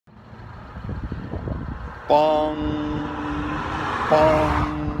Bong,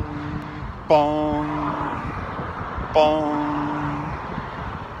 bong, bong, bong,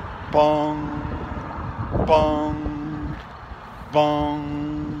 bong, bong,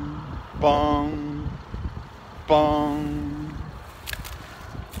 bong, bong, bong,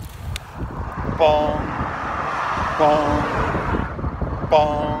 bong, bong,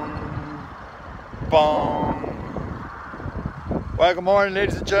 bong, bong. Well, good morning,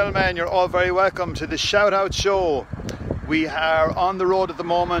 ladies and gentlemen. You're all very welcome to the Shout Out Show. We are on the road at the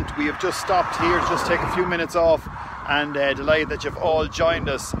moment. We have just stopped here to just take a few minutes off, and delighted that you've all joined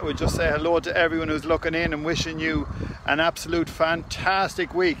us. I would just say hello to everyone who's looking in and wishing you an absolute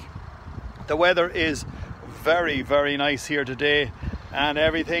fantastic week. The weather is very, very nice here today, and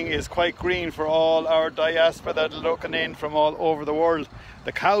everything is quite green for all our diaspora that are looking in from all over the world.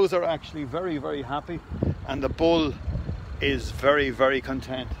 The cows are actually very, very happy, and the bull is very, very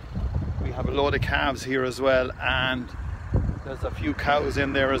content. We have a load of calves here as well, and there's a few cows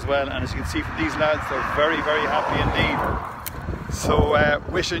in there as well, and as you can see from these lads, they're very, very happy indeed. So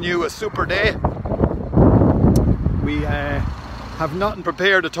wishing you a super day. We have nothing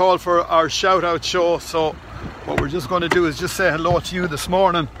prepared at all for our shout out show, so what we're just going to do is just say hello to you this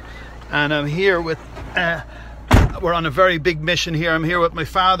morning. And I'm here with we're on a very big mission here. I'm here with my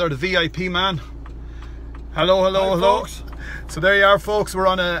father, the VIP man. Hello, hello. Hi, hello folks. So there you are, folks. We're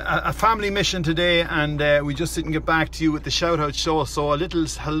on a family mission today, and we just didn't get back to you with the shout out show. So a little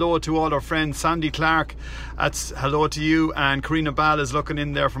hello to all our friends. Sandy Clark, that's hello to you, and Karina Ball is looking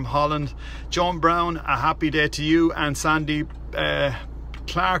in there from Holland. John Brown, a happy day to you, and Sandy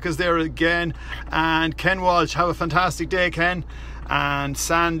Clark is there again, and Ken Walsh, have a fantastic day, Ken. And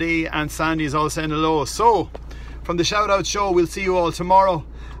Sandy is all saying hello. So from the shout out show, we'll see you all tomorrow.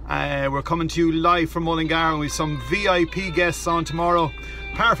 We're coming to you live from Mullingar, and we've some VIP guests on tomorrow.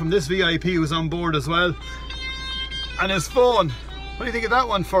 Apart from this VIP who's on board as well. And his phone, what do you think of that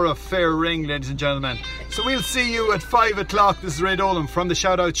one for a fair ring, ladies and gentlemen? So we'll see you at 5 o'clock. This is Ray Dolan from the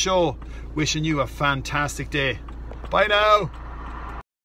Shout Out Show, wishing you a fantastic day. Bye now.